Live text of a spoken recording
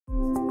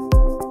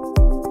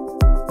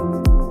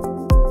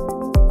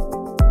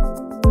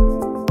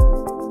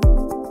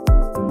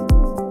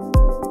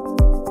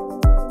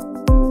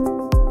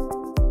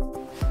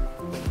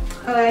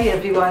Hi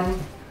everyone,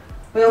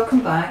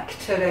 welcome back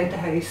to Around the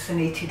House in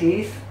 80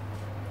 Days.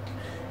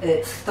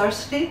 It's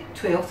Thursday,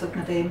 12th of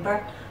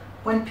November,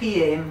 1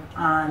 p.m,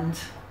 and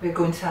we're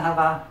going to have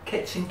a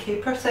kitchen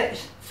caper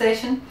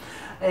session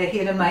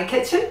here in my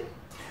kitchen.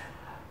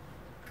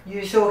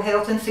 Usual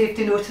health and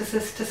safety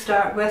notices to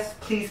start with.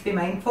 Please be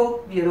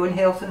mindful of your own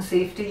health and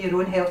safety, your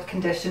own health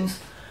conditions,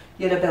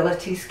 your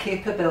abilities,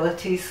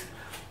 capabilities,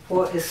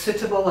 what is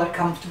suitable or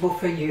comfortable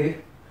for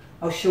you.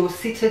 I'll show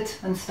seated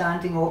and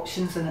standing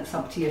options, and it's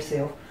up to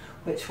yourself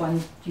which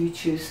one you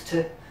choose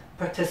to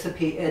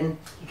participate in.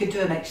 You can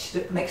do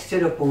a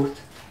mixture of both,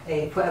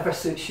 whatever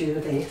suits you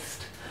the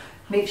best.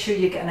 Make sure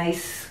you get a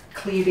nice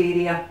clear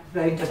area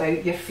round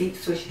about your feet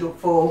so you don't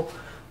fall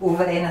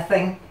over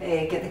anything.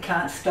 Get the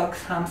cats,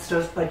 dogs,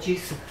 hamsters,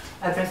 budgies,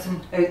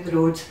 everything out the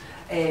road,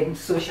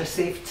 so you're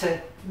safe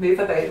to move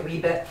about a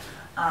wee bit.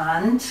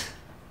 And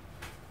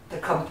the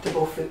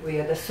comfortable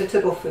footwear, the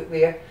suitable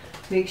footwear.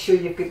 Make sure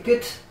you've got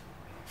good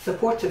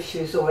supportive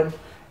shoes on.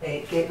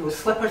 Get those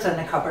slippers in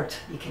the cupboard,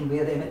 you can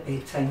wear them at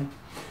bedtime.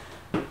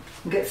 We'll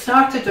get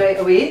started right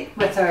away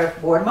with our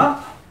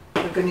warm-up.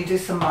 We're going to do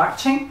some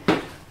marching.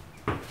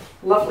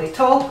 Lovely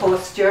tall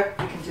posture,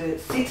 you can do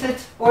it seated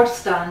or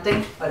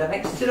standing, or a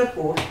mixture of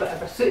both,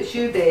 whatever suits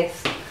you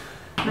best.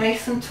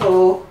 Nice and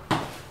tall,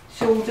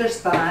 shoulders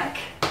back,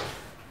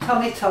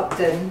 tummy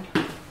tucked in,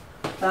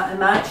 that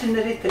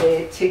imaginary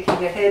thread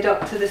taking your head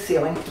up to the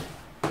ceiling,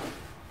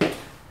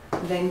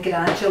 and then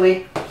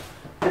gradually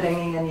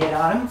bringing in your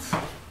arms.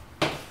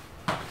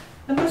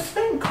 And we've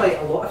spent quite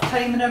a lot of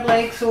time in our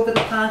legs over the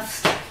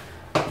past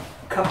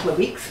couple of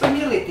weeks. We're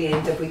nearly at the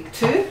end of week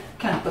 2,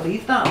 can't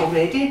believe that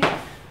already.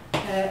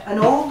 And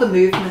all the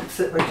movements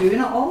that we're doing,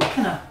 it all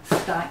kind of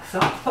stacks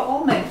up, it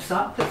all mounts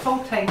up, it's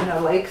all time in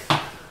our legs.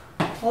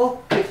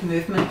 All good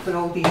movement for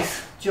all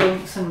these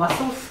joints and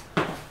muscles.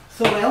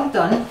 So well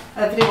done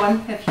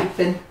everyone if you've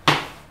been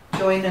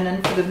joining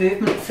in for the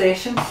movement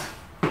sessions.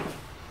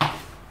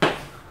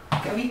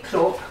 Got a wee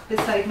crop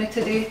beside me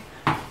today,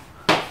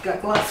 got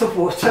a glass of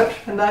water,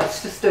 and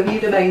that's just a wee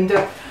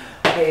reminder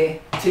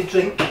to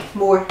drink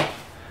more.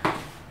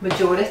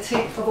 Majority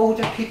of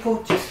older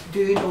people just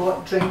do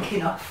not drink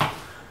enough,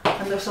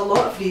 and there's a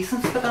lot of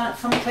reasons for that.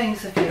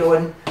 Sometimes if you're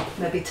on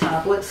maybe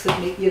tablets that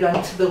make you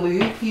run to the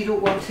loo, you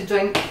don't want to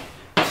drink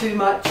too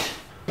much,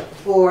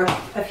 or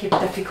if you've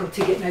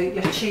difficulty getting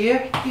out your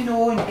chair, you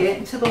know, and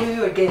getting to the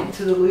loo or getting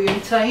to the loo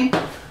in time.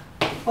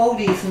 All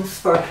reasons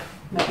for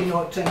maybe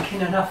not drinking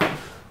enough,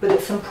 but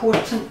it's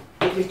important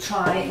that we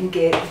try and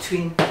get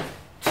between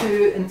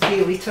 2 and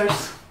 3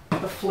 litres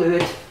of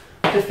fluid,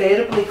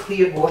 preferably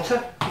clear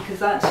water, because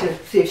that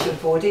saves your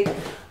body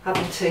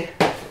having to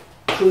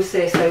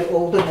process out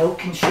all the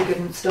milk and sugar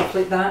and stuff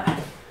like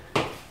that.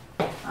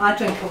 I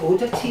drink a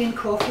load of tea and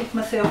coffee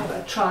myself,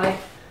 but I try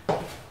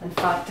and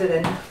factor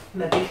in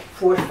maybe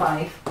 4 or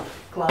 5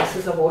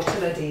 glasses of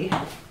water a day.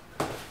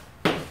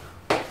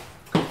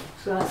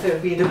 So that's a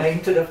wee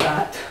reminder of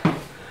that.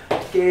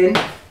 Again,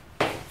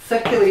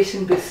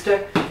 circulation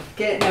booster,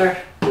 getting our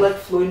blood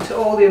flowing to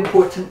all the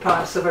important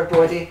parts of our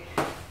body,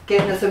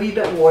 getting us a wee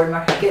bit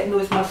warmer, getting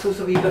those muscles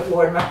a wee bit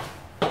warmer.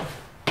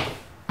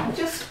 And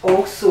just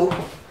also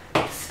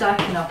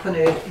stacking up on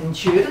our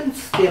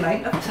endurance, the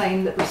amount of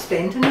time that we're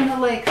spending in our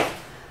legs.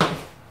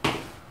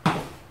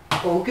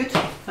 All good,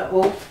 it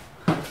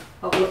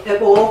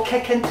will all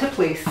kick into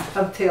place,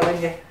 I'm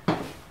telling you.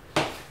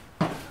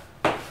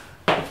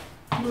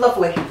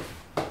 Lovely.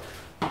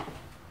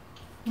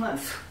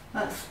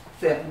 That's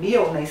certainly me,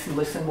 all nice and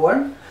loose and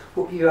warm.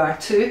 Hope you are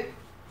too.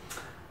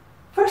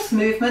 First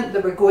movement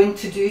that we're going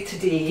to do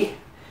today,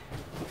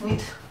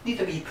 need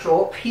a wee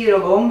prop here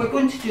along. We're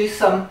going to do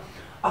some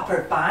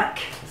upper back,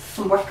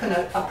 some work on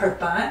our upper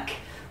back,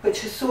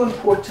 which is so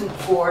important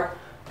for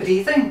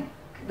breathing,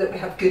 that we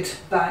have good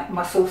back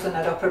muscles in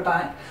our upper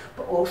back,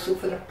 but also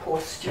for our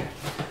posture.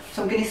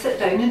 So I'm going to sit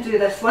down and do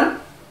this one.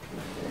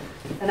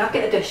 And I've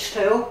got a dish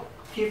towel.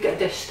 If you've got a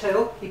dish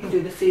towel, you can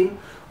do the same,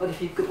 or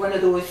if you've got one of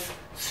those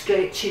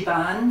stretchy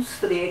bands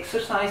for the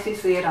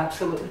exercises, they're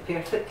absolutely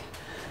perfect.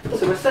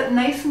 So we're sitting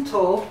nice and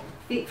tall,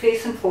 feet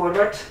facing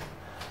forward.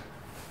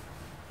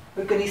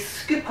 We're going to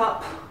scoop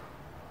up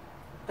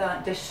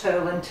that dish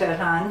towel into our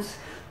hands,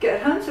 get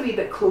our hands a wee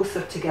bit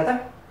closer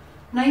together,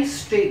 nice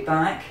straight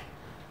back,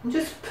 and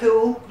just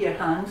pull your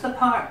hands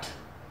apart.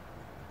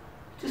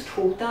 Just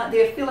hold that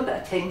there, feel a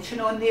bit of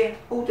tension on there,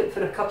 hold it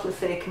for a couple of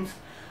seconds,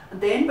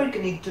 and then we're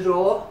going to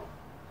draw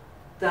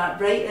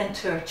that right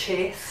into our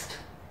chest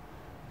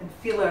and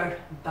feel our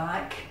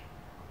back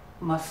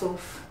muscles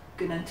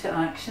going into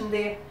action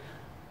there,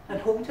 and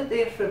hold it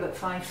there for about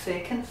 5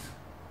 seconds.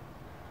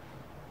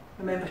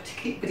 Remember to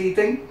keep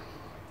breathing,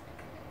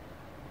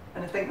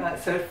 and I think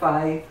that's our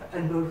 5,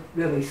 and we'll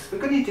release. We're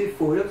going to do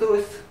 4 of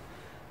those.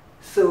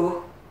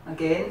 So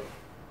again,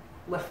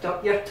 lift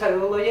up your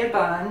towel or your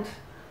band,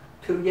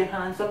 pull your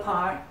hands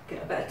apart,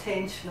 get a bit of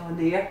tension on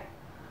there,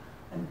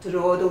 and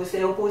draw those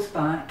elbows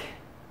back,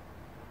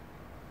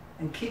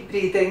 and keep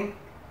breathing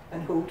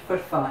and hold for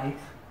 5.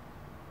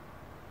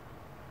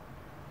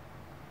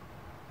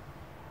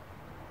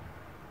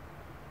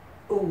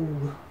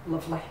 Oh,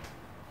 lovely.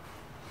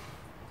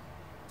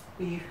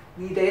 We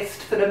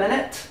rest for a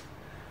minute.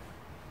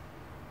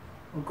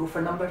 We'll go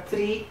for number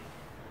 3.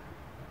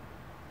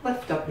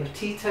 Lift up your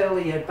tea towel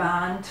or your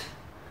band.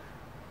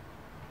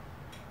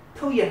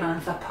 Pull your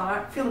hands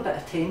apart, feel a bit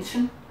of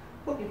tension.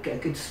 Hope you've got a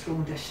good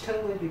strong dish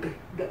towel where you'll be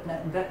ripping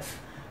it in bits.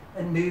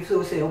 And move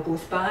those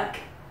elbows back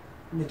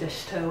and the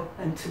dish towel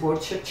in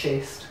towards your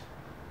chest.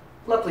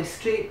 Lovely,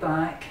 straight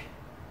back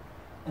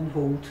and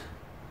hold.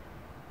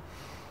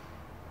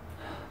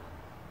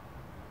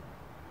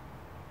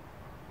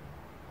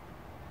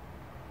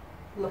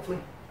 Lovely.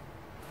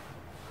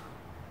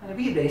 And a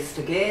wee rest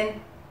again.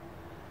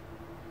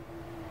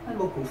 And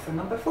we'll go for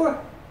number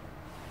 4.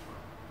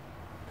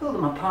 Pull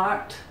them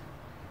apart.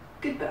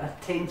 Good bit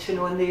of tension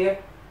on there.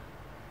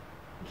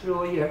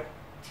 Draw your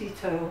tea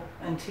towel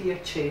into your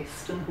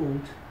chest and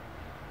hold.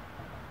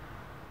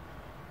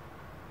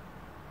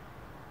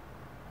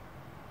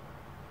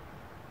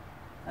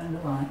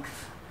 And relax.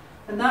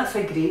 And that's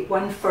a great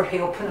one for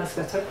helping us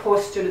with our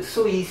posture. It's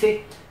so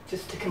easy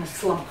just to kind of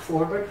slump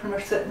forward when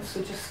we're sitting,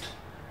 so just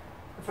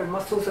if our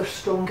muscles are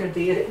stronger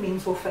there, it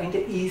means we'll find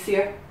it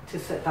easier to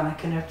sit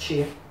back in our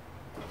chair.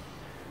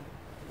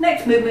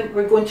 Next movement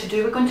we're going to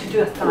do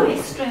a thigh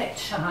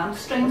stretch, a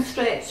hamstring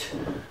stretch.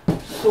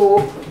 So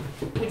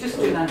we're just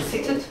doing that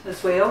seated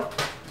as well.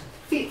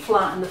 Feet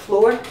flat on the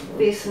floor,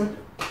 facing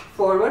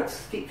forwards,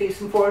 feet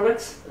facing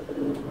forwards.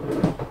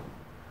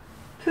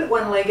 Put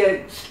one leg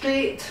out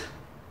straight,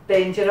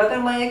 bend your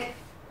other leg.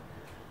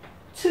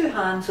 2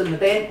 hands on the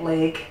bent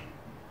leg,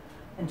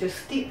 and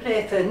just deep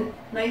breath in,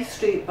 nice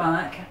straight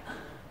back,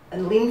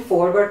 and lean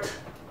forward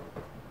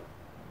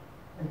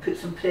and put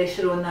some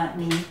pressure on that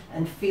knee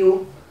and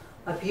feel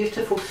a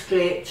beautiful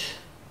stretch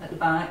at the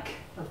back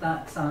of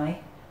that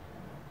thigh.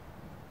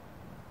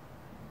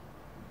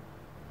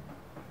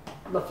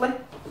 Lovely.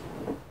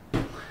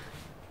 And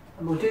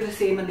we'll do the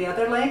same on the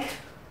other leg.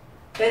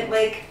 Bent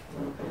leg,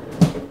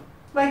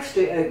 leg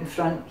straight out in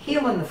front,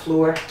 heel on the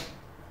floor,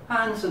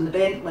 hands on the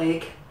bent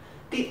leg,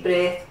 deep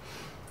breath,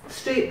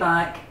 straight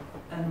back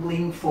and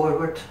lean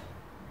forward.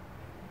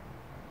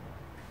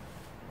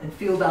 And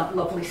feel that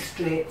lovely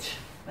stretch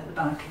at the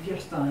back of your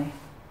thigh.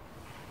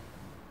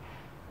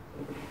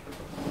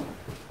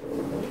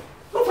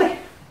 Lovely.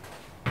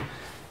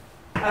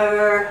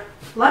 Our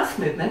last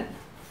movement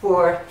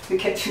for the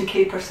kitchen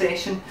caper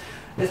session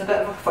is a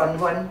bit of a fun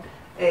one.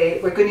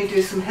 We're going to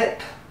do some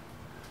hip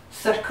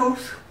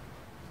circles.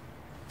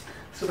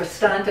 So we're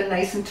standing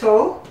nice and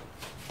tall,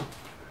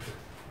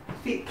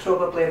 feet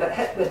probably a bit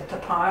hip width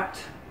apart,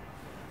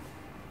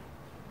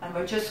 and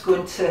we're just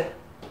going to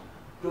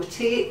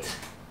rotate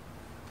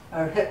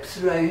our hips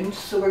round.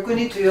 So we're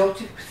going to do, I'll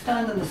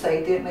stand on the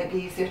side there, it might be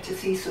easier to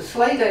see, so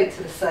slide out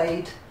to the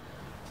side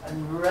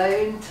and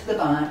round to the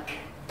back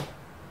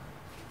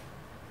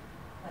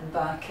and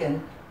back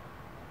in.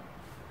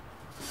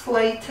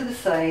 Slide to the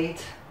side,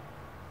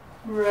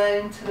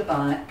 round to the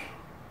back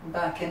and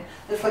back in.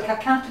 It's like a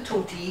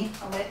capital D,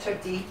 a letter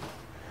D.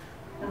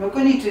 And we're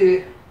going to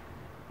do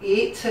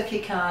 8 if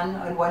you can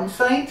on one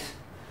side,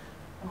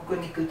 and we're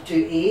going to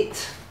do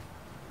 8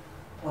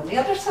 on the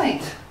other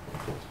side.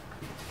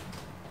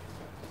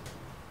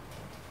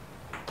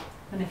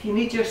 And if you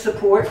need your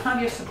support, have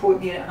your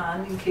support near at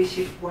hand in case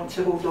you want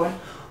to hold on.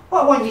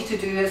 What I want you to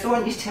do is, I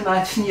want you to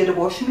imagine you're a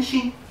washing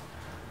machine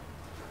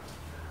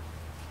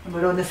and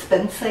we're on the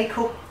spin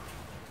cycle.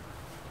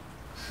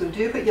 So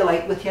do what you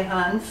like with your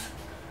hands.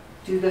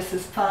 Do this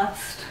as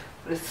fast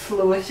or as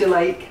slow as you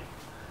like.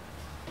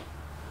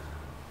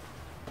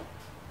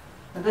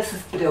 And this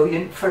is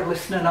brilliant for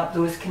loosening up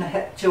those kind of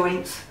hip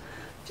joints.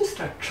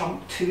 Just our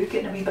trunk too,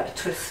 getting a wee bit of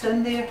twist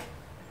in there.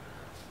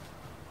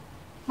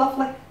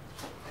 Lovely.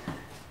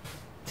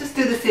 Just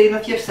do the same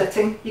if you're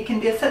sitting. You can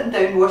be a sitting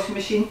down washing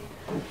machine,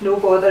 no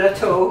bother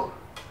at all.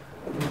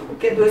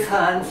 Get those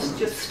hands,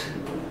 just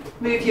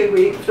move your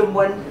weight from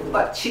one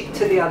butt cheek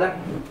to the other.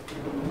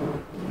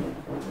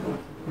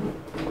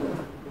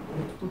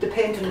 And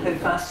depending on how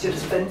fast your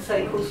spin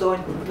cycle's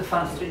on, the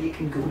faster you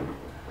can go.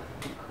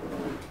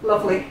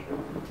 Lovely.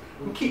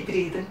 And keep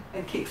breathing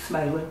and keep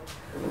smiling.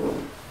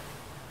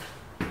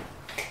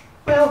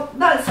 Well,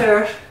 that's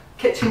our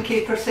kitchen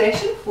caper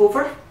session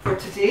over for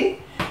today.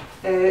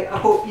 I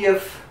hope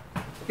you've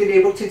been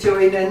able to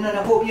join in and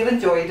I hope you've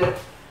enjoyed it.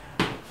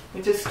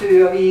 We just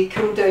do a wee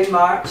cool down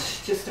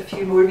march, just a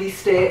few more wee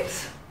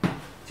steps,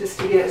 just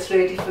to get us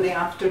ready for the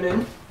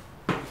afternoon.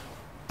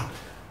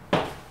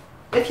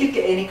 If you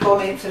get any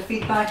comments or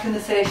feedback in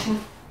the session,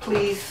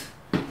 please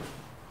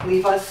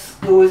leave us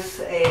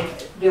those.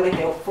 Really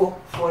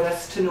helpful for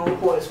us to know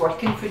what is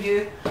working for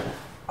you,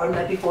 or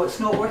maybe what's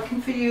not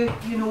working for you,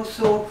 you know,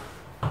 so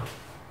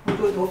we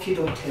don't know if you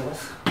don't tell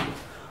us.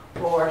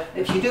 Or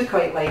if you do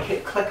quite like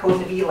it, click on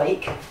the wee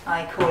like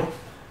icon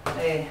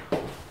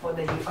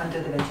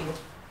under the video.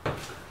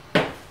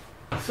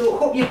 So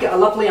hope you've got a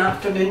lovely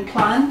afternoon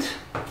planned.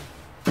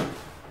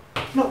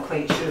 Not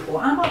quite sure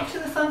what I'm up to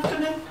this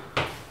afternoon.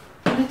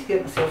 I need to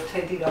get myself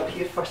tidied up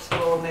here first of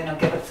all, and then I'll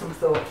give it some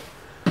thought.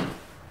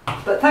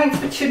 But thanks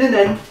for tuning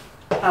in.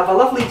 Have a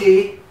lovely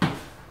day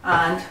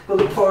and we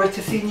look forward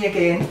to seeing you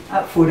again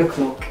at 4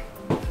 o'clock.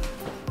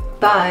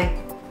 Bye.